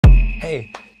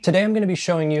Hey, today I'm going to be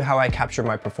showing you how I capture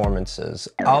my performances.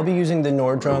 I'll be using the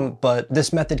Nordrum, but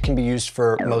this method can be used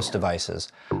for most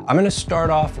devices. I'm going to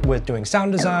start off with doing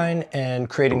sound design and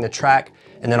creating the track,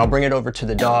 and then I'll bring it over to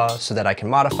the DAW so that I can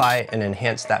modify and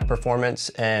enhance that performance,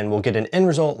 and we'll get an end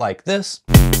result like this.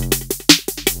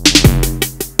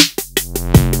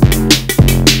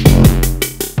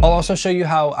 I'll also show you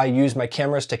how I use my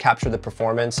cameras to capture the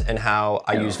performance and how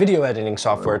I use video editing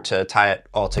software to tie it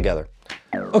all together.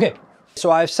 Okay, so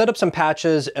I've set up some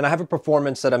patches and I have a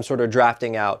performance that I'm sort of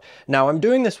drafting out. Now I'm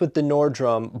doing this with the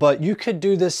Nordrum, but you could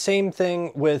do this same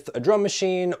thing with a drum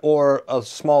machine or a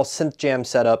small Synth Jam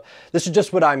setup. This is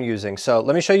just what I'm using. So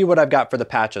let me show you what I've got for the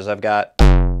patches. I've got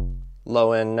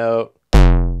low end note,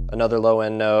 another low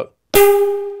end note,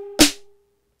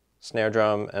 snare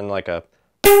drum, and like a,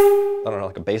 I don't know,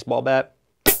 like a baseball bat.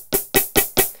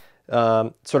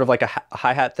 Sort of like a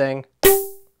hi-hat thing.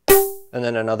 And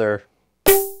then another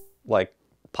like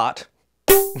pot.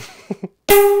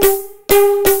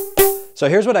 So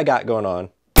here's what I got going on.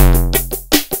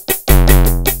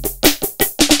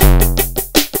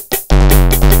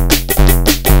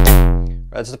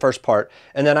 That's the first part.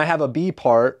 And then I have a B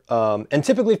part. And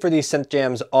typically for these synth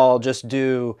jams, I'll just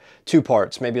do two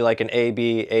parts, maybe like an A,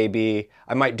 B.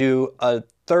 I might do a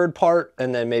third part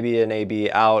and then maybe an A, B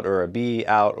out or a B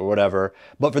out or whatever.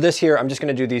 But for this here, I'm just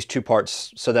gonna do these two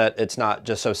parts so that it's not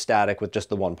just so static with just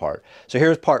the one part. So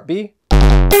here's part B.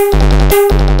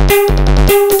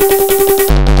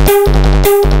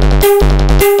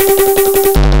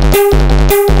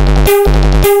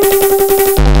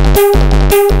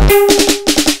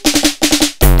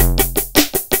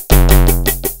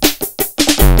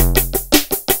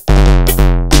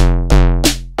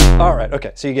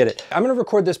 Okay, so you get it. I'm gonna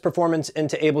record this performance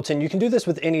into Ableton. You can do this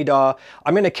with any DAW.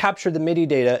 I'm gonna capture the MIDI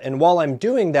data, and while I'm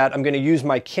doing that, I'm gonna use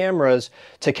my cameras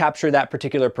to capture that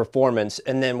particular performance.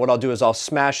 And then what I'll do is I'll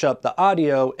smash up the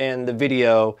audio and the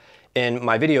video in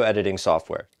my video editing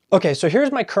software. Okay, so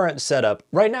here's my current setup.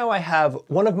 Right now I have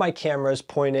one of my cameras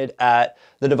pointed at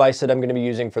the device that I'm gonna be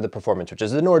using for the performance, which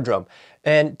is the Nordrum.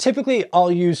 And typically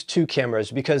I'll use two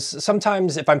cameras because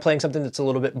sometimes if I'm playing something that's a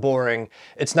little bit boring,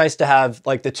 it's nice to have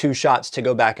like the two shots to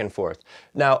go back and forth.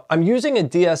 Now, I'm using a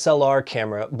DSLR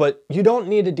camera, but you don't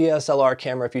need a DSLR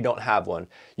camera if you don't have one.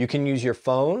 You can use your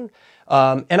phone.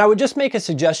 And I would just make a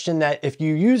suggestion that if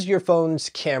you use your phone's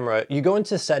camera, you go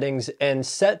into settings and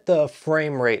set the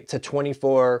frame rate to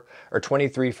 24 or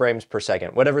 23 frames per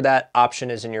second, whatever that option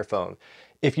is in your phone.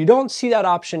 If you don't see that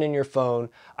option in your phone,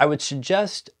 I would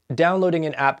suggest downloading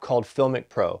an app called Filmic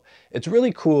Pro. It's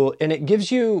really cool and it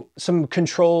gives you some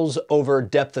controls over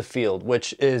depth of field,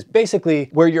 which is basically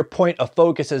where your point of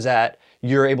focus is at.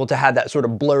 You're able to have that sort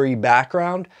of blurry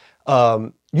background.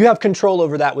 You have control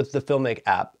over that with the Filmic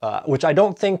app, which I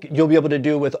don't think you'll be able to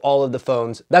do with all of the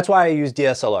phones. That's why I use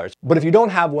DSLRs. But if you don't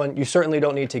have one, you certainly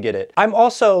don't need to get it. I'm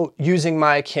also using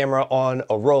my camera on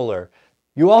a roller.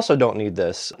 You also don't need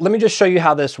this. Let me just show you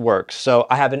how this works. So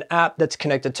I have an app that's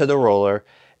connected to the roller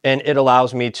and it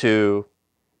allows me to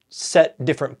set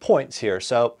different points here.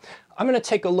 So I'm gonna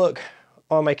take a look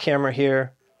on my camera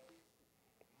here.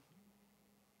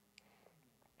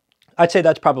 I'd say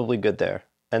that's probably good there.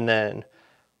 And then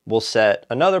we'll set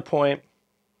another point.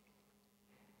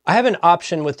 I have an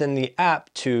option within the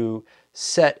app to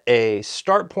set a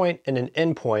start point and an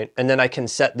end point, and then I can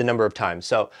set the number of times.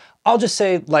 So I'll just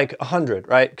say like 100,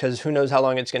 right? Because who knows how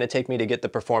long it's gonna take me to get the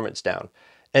performance down.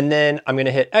 And then I'm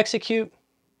gonna hit execute,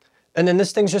 and then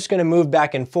this thing's just gonna move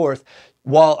back and forth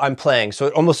while I'm playing. So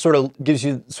it almost sort of gives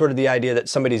you sort of the idea that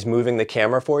somebody's moving the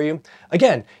camera for you.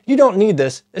 Again, you don't need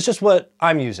this, it's just what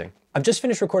I'm using. I've just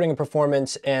finished recording a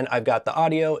performance and I've got the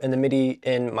audio and the MIDI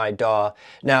in my DAW.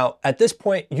 Now, at this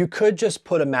point, you could just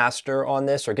put a master on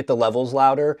this or get the levels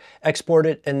louder, export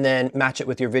it, and then match it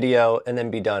with your video and then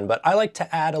be done. But I like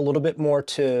to add a little bit more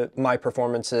to my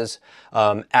performances,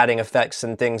 adding effects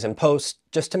and things in post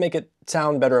just to make it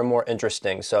sound better and more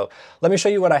interesting. So let me show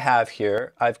you what I have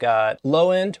here. I've got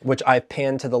low end, which I've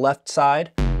panned to the left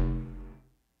side.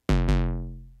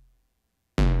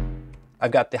 I've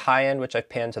got the high end, which I've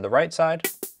panned to the right side.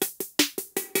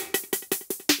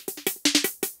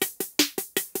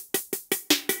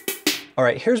 All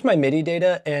right, here's my MIDI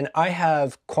data, and I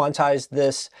have quantized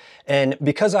this, and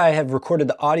because I have recorded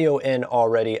the audio in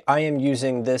already, I am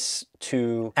using this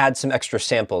to add some extra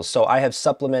samples. So I have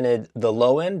supplemented the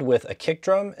low end with a kick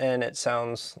drum, and it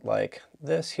sounds like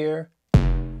this here.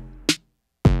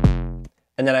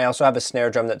 And then I also have a snare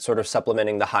drum that's sort of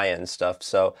supplementing the high end stuff.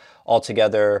 So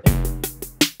altogether,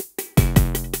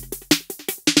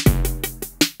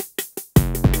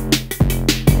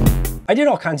 I did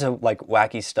all kinds of like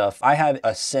wacky stuff. I have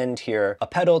a send here, a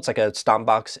pedal, it's like a stomp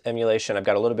box emulation. I've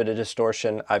got a little bit of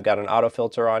distortion. I've got an auto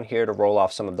filter on here to roll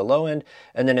off some of the low end,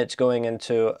 and then it's going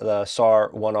into the SAR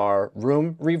 1R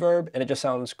room reverb, and it just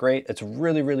sounds great. It's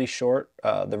really, really short,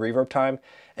 the reverb time,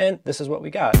 and this is what we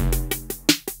got.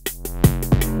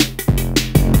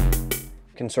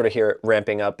 Can sort of hear it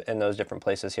ramping up in those different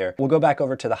places here. We'll go back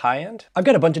over to the high end. I've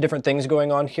got a bunch of different things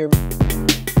going on here.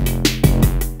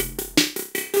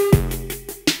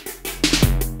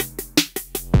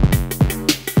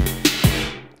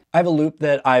 I have a loop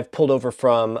that I've pulled over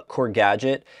from Core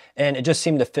Gadget, and it just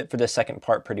seemed to fit for this second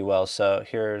part pretty well. So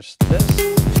here's this.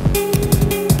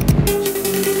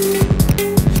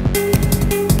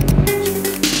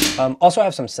 Also I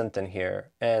have some synth in here,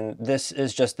 and this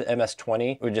is just the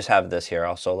MS-20. We just have this here,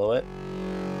 I'll solo it.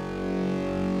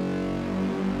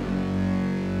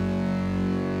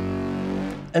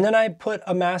 And then I put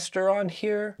a master on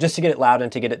here just to get it loud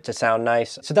and to get it to sound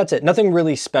nice. So that's it, nothing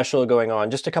really special going on,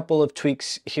 just a couple of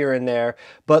tweaks here and there,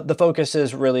 but the focus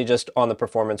is really just on the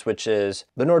performance, which is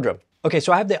the Nord drum. Okay,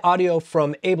 so I have the audio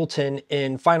from Ableton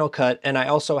in Final Cut, and I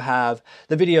also have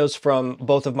the videos from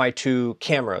both of my two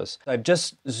cameras. I've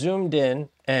just zoomed in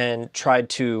and tried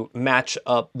to match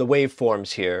up the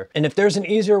waveforms here. And if there's an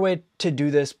easier way to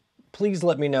do this, please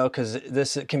let me know, because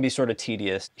this can be sort of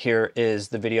tedious. Here is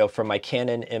the video from my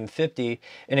Canon M50,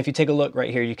 and if you take a look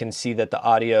right here, you can see that the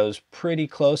audio is pretty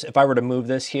close. If I were to move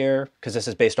this here, because this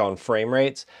is based on frame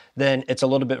rates, then it's a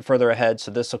little bit further ahead,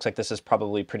 so this looks like this is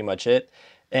probably pretty much it.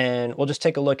 And we'll just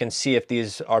take a look and see if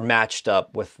these are matched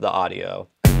up with the audio.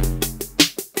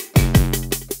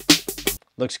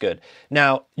 Looks good.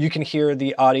 Now, you can hear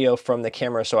the audio from the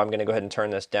camera, so I'm gonna go ahead and turn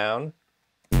this down.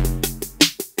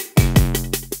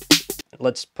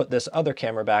 Let's put this other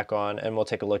camera back on, and we'll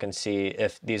take a look and see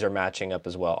if these are matching up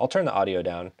as well. I'll turn the audio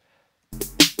down.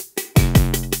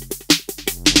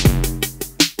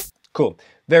 Cool,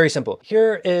 very simple.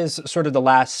 Here is sort of the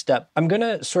last step. I'm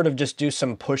gonna sort of just do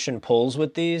some push and pulls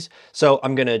with these. So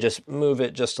I'm gonna just move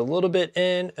it just a little bit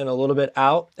in and a little bit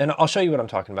out, and I'll show you what I'm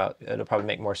talking about. It'll probably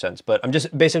make more sense, but I'm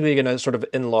just basically gonna sort of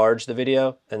enlarge the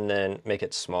video and then make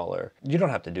it smaller. You don't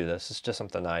have to do this, it's just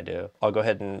something I do. I'll go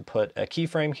ahead and put a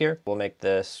keyframe here. We'll make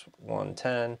this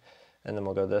 110, and then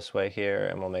we'll go this way here,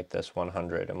 and we'll make this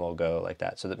 100, and we'll go like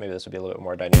that, so that maybe this will be a little bit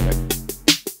more dynamic.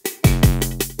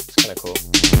 It's kind of cool.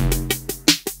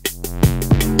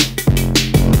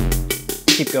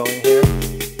 Keep going here.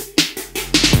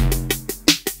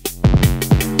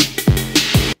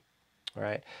 All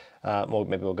right,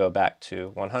 maybe we'll go back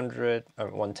to 100 or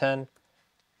 110,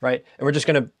 right? And we're just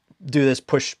gonna do this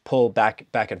push pull back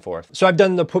and forth. So I've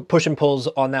done the push and pulls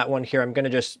on that one here. I'm gonna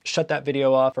just shut that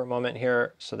video off for a moment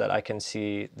here so that I can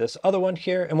see this other one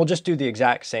here, and we'll just do the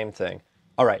exact same thing.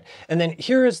 All right, and then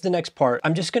here is the next part.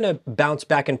 I'm just gonna bounce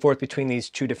back and forth between these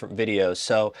two different videos.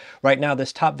 So right now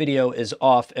this top video is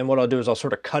off, and what I'll do is I'll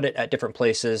sort of cut it at different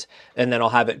places, and then I'll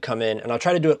have it come in, and I'll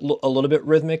try to do it a little bit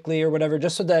rhythmically or whatever,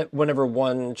 just so that whenever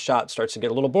one shot starts to get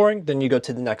a little boring, then you go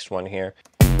to the next one here.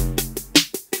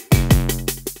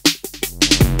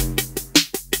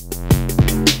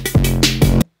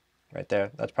 Right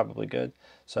there, that's probably good.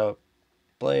 So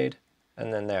blade,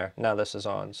 and then there. Now this is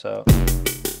on, so.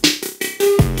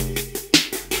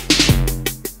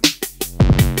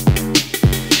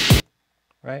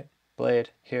 Right, blade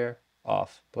here,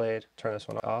 off, blade, turn this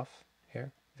one off,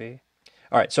 here, V.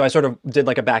 All right, so I sort of did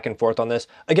like a back and forth on this.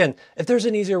 Again, if there's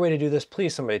an easier way to do this,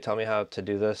 please somebody tell me how to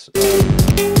do this.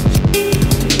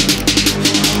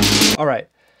 All right,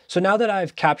 so now that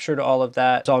I've captured all of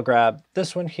that, so I'll grab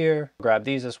this one here, grab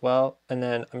these as well, and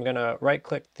then I'm gonna right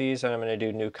click these, and I'm gonna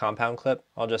do new compound clip.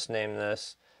 I'll just name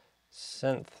this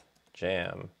Synth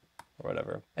Jam, or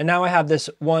whatever. And now I have this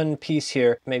one piece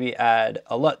here, maybe add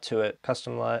a LUT to it,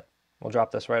 custom LUT. We'll drop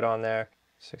this right on there,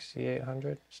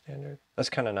 6800 standard. That's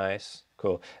kind of nice,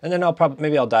 cool. And then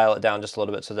maybe I'll dial it down just a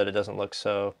little bit so that it doesn't look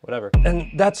so whatever.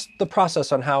 And that's the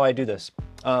process on how I do this.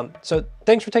 So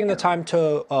thanks for taking the time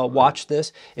to watch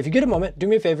this. If you get a moment, do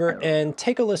me a favor and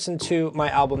take a listen to my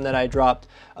album that I dropped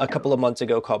a couple of months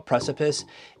ago called Precipice.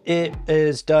 It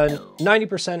is done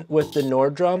 90% with the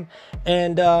Nord drum.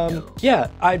 And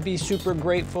yeah, I'd be super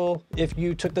grateful if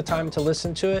you took the time to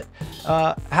listen to it.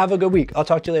 Have a good week. I'll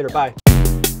talk to you later. Bye.